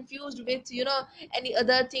get confused with any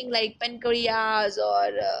other thing like pancreas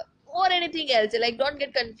or anything else. Like, don't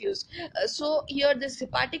get confused. So here this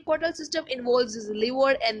hepatic portal system involves this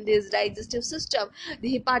liver and this digestive system.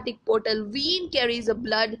 The hepatic portal vein carries the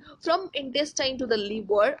blood from intestine to the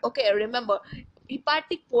liver. Okay, remember,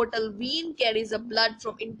 hepatic portal vein carries the blood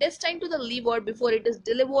from intestine to the liver before it is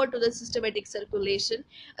delivered to the systematic circulation.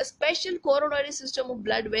 A special coronary system of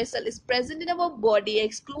blood vessel is present in our body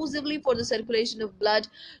exclusively for the circulation of blood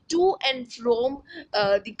to and from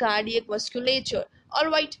the cardiac musculature. All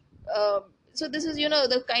right. So this is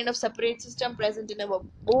the kind of separate system present in our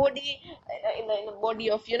body, in the body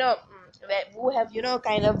of who have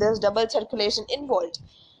kind of this double circulation involved.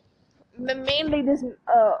 Mainly this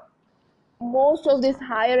most of these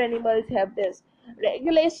higher animals have this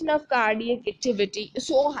regulation of cardiac activity.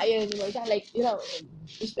 So higher animals are like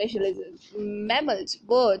especially mammals,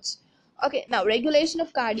 birds. Okay, now regulation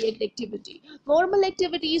of cardiac activity. Normal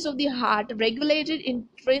activities of the heart regulated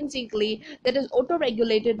intrinsically, that is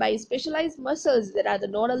auto-regulated by specialized muscles that are the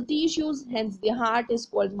nodal tissues. Hence, the heart is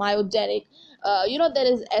called myogenic.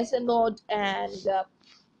 There is SN node and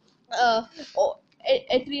uh, oh,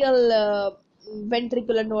 atrial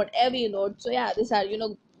ventricular node, AV node. So yeah, these are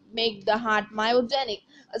make the heart myogenic.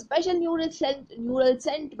 A special neural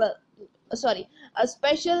center, sorry, a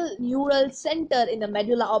special neural center in the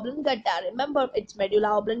medulla oblongata. Remember, it's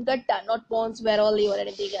medulla oblongata, not pons varolii or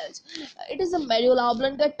anything else. It is a medulla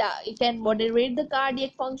oblongata. It can moderate the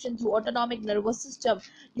cardiac function through autonomic nervous system.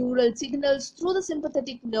 Neural signals through the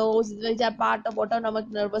sympathetic nerves, which are part of autonomic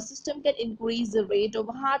nervous system, can increase the rate of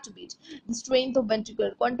heartbeat, the strength of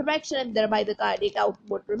ventricular contraction, and thereby the cardiac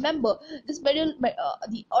output. Remember,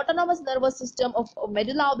 the autonomous nervous system of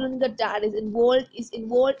medulla oblongata is involved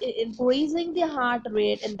in increasing the heart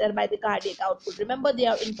rate and thereby the cardiac output. Remember, they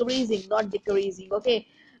are increasing, not decreasing. Okay.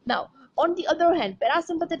 Now, on the other hand,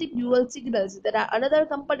 parasympathetic neural signals, that are another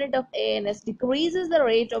component of ANS, decreases the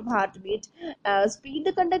rate of heartbeat, speed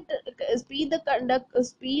of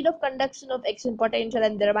conduction of action potential,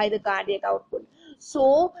 and thereby the cardiac output.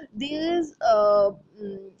 So these,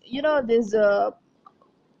 this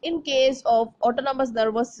in case of autonomous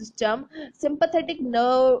nervous system, sympathetic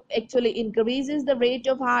nerve actually increases the rate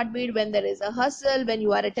of heartbeat when there is a hustle, when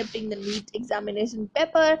you are attempting the NEET examination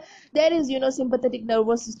paper. There is sympathetic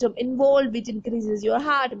nervous system involved, which increases your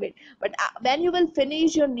heartbeat. But when you will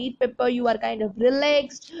finish your NEET paper, you are kind of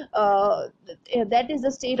relaxed. That is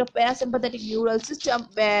the state of parasympathetic neural system,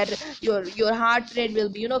 where your heart rate will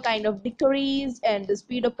be kind of decreased, and the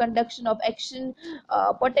speed of conduction of action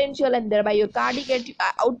potential, and thereby your cardiac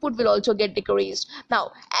output will also get decreased.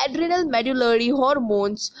 Now, adrenal medullary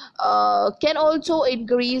hormones can also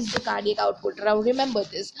increase the cardiac output. Now remember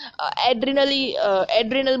this,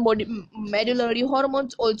 medullary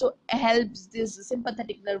hormones also helps this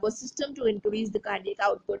sympathetic nervous system to increase the cardiac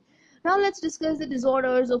output. Now let's discuss the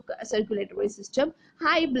disorders of circulatory system.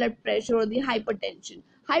 High blood pressure or the hypertension.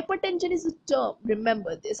 Hypertension is a term.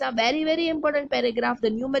 Remember this. A very, very important paragraph. The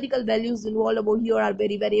numerical values involved over here are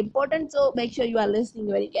very, very important. So make sure you are listening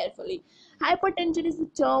very carefully. Hypertension is a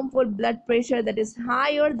term for blood pressure that is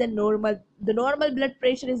higher than normal. The normal blood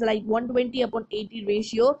pressure is like 120 upon 80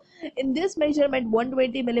 ratio. In this measurement,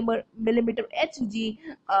 120 millimeter Hg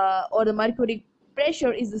or the mercury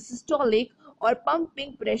pressure is the systolic or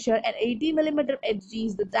pumping pressure, and 80 millimeter Hg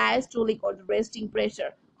is the diastolic or the resting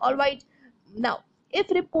pressure. All right. Now,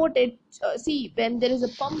 if reported, see, when there is a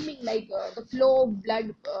pumping, like the flow of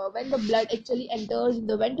blood, when the blood actually enters in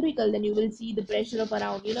the ventricle, then you will see the pressure of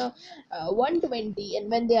around 120,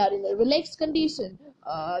 and when they are in a relaxed condition,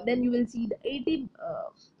 then you will see the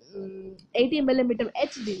 80 millimeter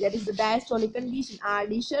Hg, that is the diastolic condition.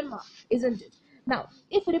 R.D. Sharma, isn't it? Now,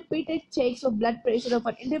 if repeated checks of blood pressure of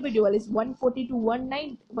an individual is 140 to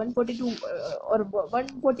 190, 142 or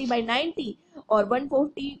 140 by 90, or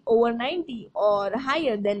 140 over 90, or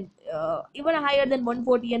higher than even higher than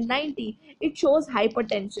 140 and 90, it shows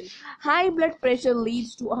hypertension. High blood pressure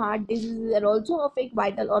leads to heart diseases and also affect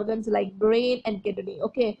vital organs like brain and kidney.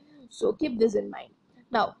 Okay, so keep this in mind.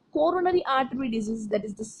 Now, coronary artery disease, that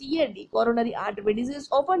is the CAD, coronary artery disease,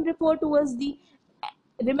 often referred to as the,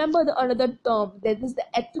 remember the another term, that is the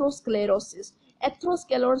atherosclerosis.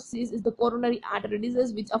 Atherosclerosis is the coronary artery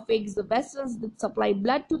disease which affects the vessels that supply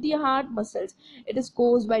blood to the heart muscles. It is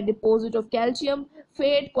caused by deposit of calcium,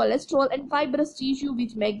 fat, cholesterol, and fibrous tissue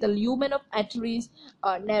which make the lumen of arteries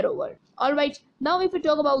narrower. Alright, now if we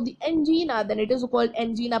talk about the angina, then it is called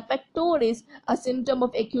angina pectoris. A symptom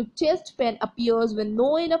of acute chest pain appears when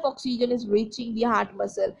no enough oxygen is reaching the heart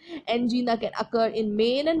muscle. Angina can occur in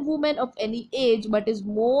men and women of any age, but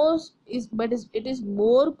it is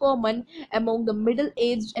more common among the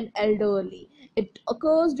middle-aged and elderly. It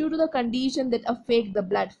occurs due to the condition that affect the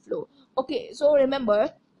blood flow. Okay, so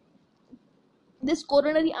remember, this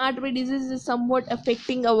coronary artery disease is somewhat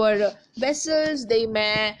affecting our vessels. They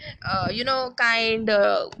may kind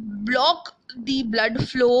block the blood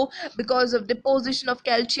flow because of deposition of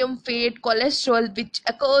calcium, fat, cholesterol, which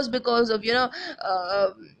occurs because of uh,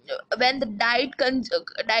 when the diet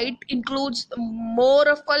includes more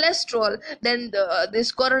of cholesterol, then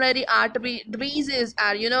this coronary artery diseases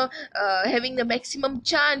are having the maximum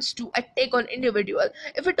chance to attack on individual.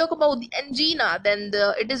 If we talk about the angina, then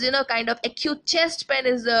it is kind of acute chest pain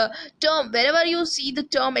is the term. Wherever you see the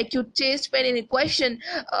term acute chest pain in a question,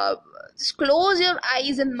 just close your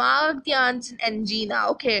eyes and mark the answer angina.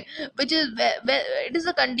 Okay, which is where it is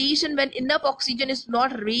a condition when enough oxygen is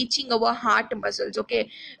not reaching our heart muscles.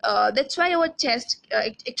 Okay, that's why our chest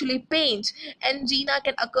actually pains. Angina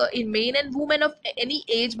can occur in men and women of any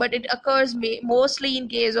age, but it occurs mostly in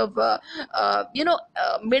case of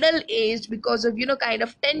middle age, because of kind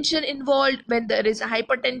of tension involved when there is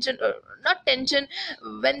hypertension, or not tension,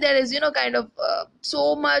 when there is kind of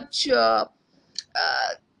so much uh,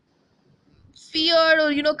 fear,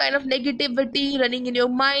 or kind of negativity running in your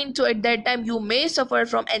mind. So at that time you may suffer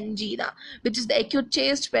from angina, which is the acute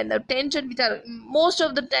chest pain, the tension, which are most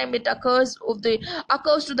of the time it occurs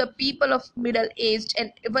to the people of middle aged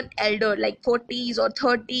and even elder, like 40s or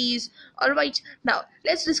 30s. All right, now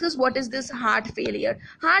let's discuss what is this heart failure.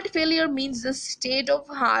 Heart failure means the state of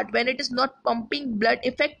heart when it is not pumping blood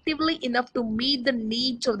effectively enough to meet the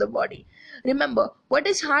needs of the body. Remember, what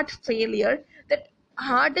is heart failure? That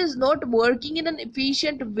heart is not working in an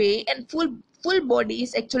efficient way and full body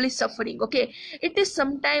is actually suffering. Okay, it is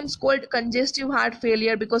sometimes called congestive heart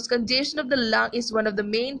failure because congestion of the lung is one of the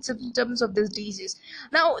main symptoms of this disease.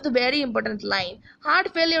 Now the very important line: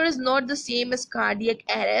 heart failure is not the same as cardiac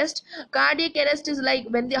arrest. Cardiac arrest is like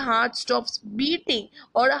when the heart stops beating,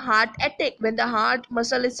 or a heart attack when the heart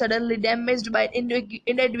muscle is suddenly damaged by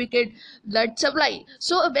inadequate blood supply.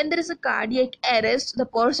 So when there is a cardiac arrest, the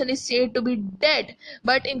person is said to be dead.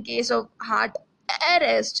 But in case of heart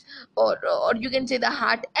arrest, or you can say the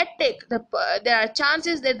heart attack, there are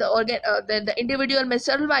chances that the individual may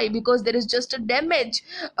survive, because there is just a damage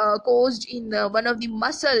caused in one of the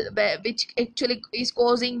muscle, which actually is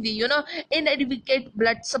causing the inadequate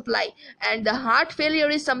blood supply. And the heart failure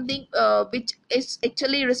is something which is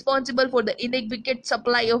actually responsible for the inadequate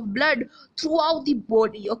supply of blood throughout the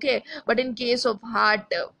body. Okay, but in case of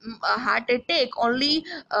heart attack, only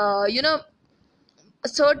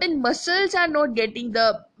certain muscles are not getting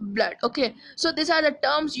the blood. Okay, so these are the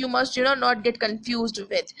terms you must not get confused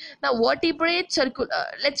with. Now vertebrate circular,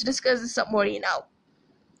 let's discuss this some more now.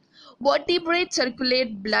 Vertebrates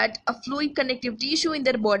circulate blood, a fluid connective tissue in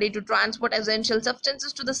their body, to transport essential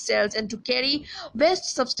substances to the cells and to carry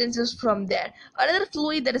waste substances from there. Another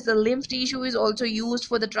fluid, that is the lymph tissue, is also used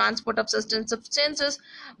for the transport of certain substances.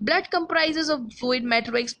 Blood comprises of fluid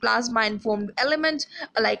matrix, plasma, and formed elements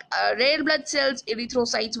like red blood cells,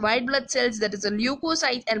 erythrocytes, white blood cells, that is the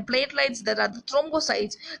leukocytes, and platelets, that are the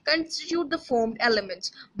thrombocytes, constitute the formed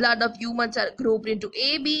elements. Blood of humans are grouped into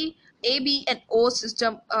AB and O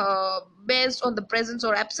system based on the presence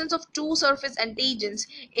or absence of two surface antigens,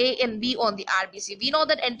 A and B, on the RBC. We know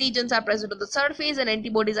that antigens are present on the surface and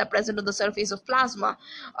antibodies are present on the surface of plasma.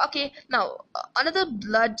 Okay, now another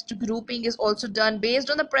blood grouping is also done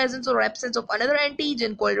based on the presence or absence of another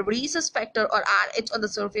antigen called rhesus factor, or RH, on the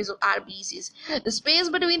surface of RBCs. The space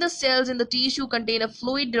between the cells in the tissue contain a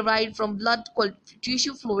fluid derived from blood called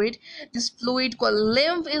tissue fluid. This fluid called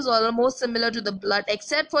lymph is almost similar to the blood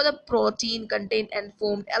except for the protein contained and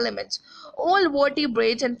formed elements. All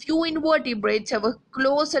vertebrates and few invertebrates have a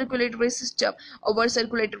closed circulatory system. Our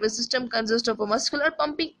circulatory system consists of a muscular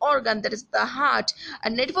pumping organ, that is the heart, a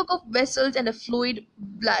network of vessels, and a fluid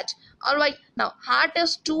blood. Alright, now heart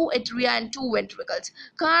has two atria and two ventricles.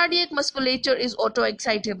 Cardiac musculature is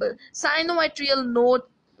autoexcitable. Sinoatrial node,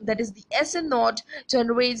 that is the SN node,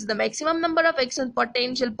 generates the maximum number of action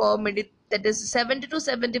potential per minute that is 70 to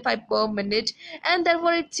 75 per minute, and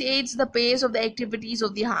therefore it changes the pace of the activities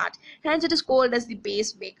of the heart. Hence, it is called as the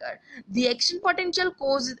pacemaker. The action potential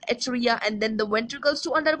causes atria and then the ventricles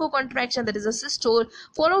to undergo contraction, that is a systole,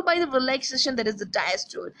 followed by the relaxation, that is the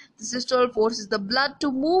diastole. The systole forces the blood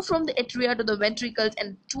to move from the atria to the ventricles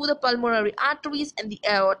and to the pulmonary arteries and the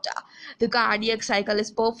aorta. The cardiac cycle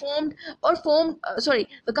is performed or formed.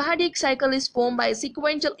 The cardiac cycle is formed by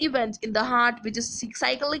sequential events in the heart, which is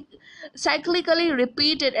cyclically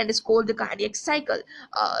repeated and is called the cardiac cycle,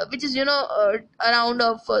 which is around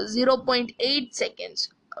of zero point 0.8 seconds,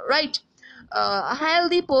 right? A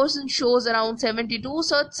healthy person shows around 72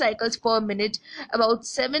 such cycles per minute. About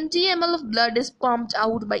 70 ml of blood is pumped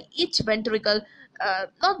out by each ventricle.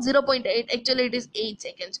 Not zero point 0.8, actually it is 8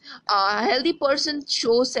 seconds. A healthy person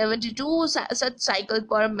shows 72 such cycles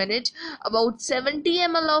per minute. About 70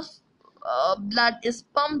 ml of blood is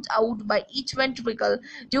pumped out by each ventricle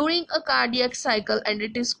during a cardiac cycle, and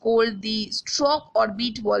it is called the stroke or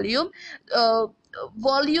beat volume. uh,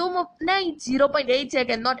 Volume of no, it's 0.8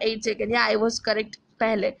 second, not 8 second. Yeah, I was correct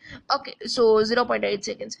pehle. Okay, so 0.8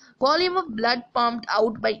 seconds. Volume of blood pumped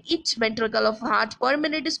out by each ventricle of heart per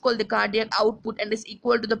minute is called the cardiac output and is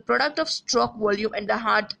equal to the product of stroke volume and the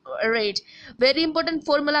heart rate. Very important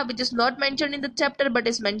formula which is not mentioned in the chapter but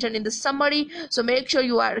is mentioned in the summary, so make sure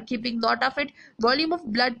you are keeping note of it. Volume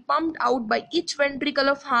of blood pumped out by each ventricle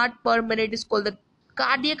of heart per minute is called the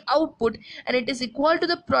cardiac output, and it is equal to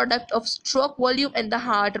the product of stroke volume and the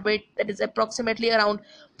heart rate, that is approximately around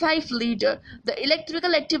 5 liter. The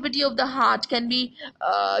electrical activity of the heart can be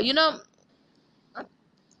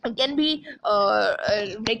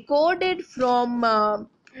recorded from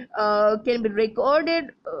can be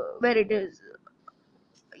recorded where it is,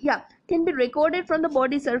 yeah, can be recorded from the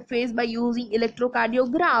body surface by using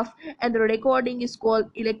electrocardiograph, and the recording is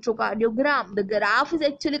called electrocardiogram. The graph is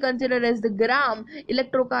actually considered as the gram.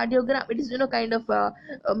 Electrocardiogram, it is kind of a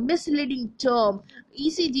misleading term.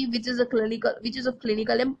 ECG, which is of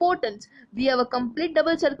clinical importance. We have a complete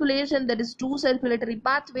double circulation, that is two circulatory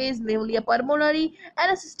pathways, namely a pulmonary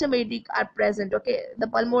and a systematic are present. Okay, the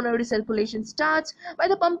pulmonary circulation starts by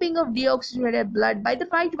the pumping of deoxygenated blood by the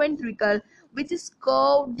right ventricle, which is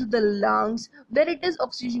curved to the lungs, where it is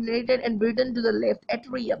oxygenated and returned to the left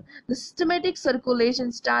atrium. The systematic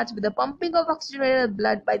circulation starts with the pumping of oxygenated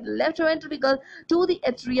blood by the left ventricle to the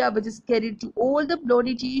atria, which is carried to all the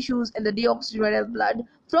body tissues, and the deoxygenated blood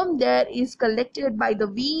from there is collected by the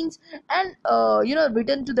veins and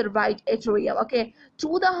returned to the right atrium. Okay,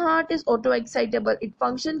 through the heart is auto-excitable. Its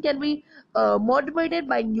function can be moderated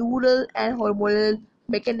by neural and hormonal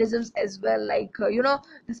mechanisms as well, like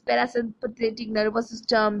this parasympathetic nervous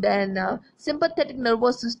system, then sympathetic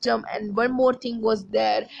nervous system, and one more thing was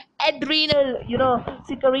there, adrenal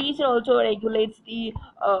secretion also regulates the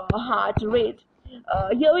heart rate.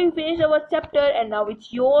 Here we finish our chapter, and now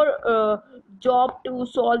it's your job to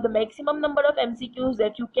solve the maximum number of MCQs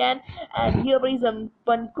that you can. And here is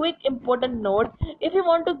one quick important note. If you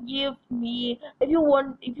want to give me, if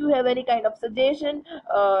you have any kind of suggestion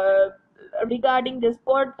regarding this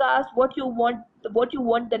podcast, what you want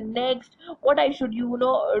the next, what I should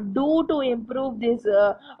do to improve this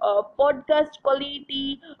podcast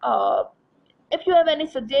quality, if you have any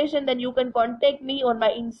suggestion, then you can contact me on my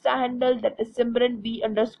Insta handle, that is Simran V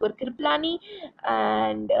underscore Kriplani,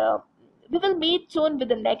 and we will meet soon with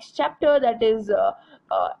the next chapter, that is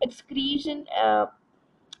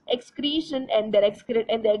excretion and their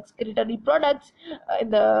excretory products in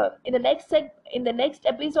the next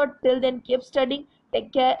episode. Till then, keep studying,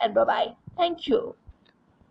 take care, and bye bye. Thank you.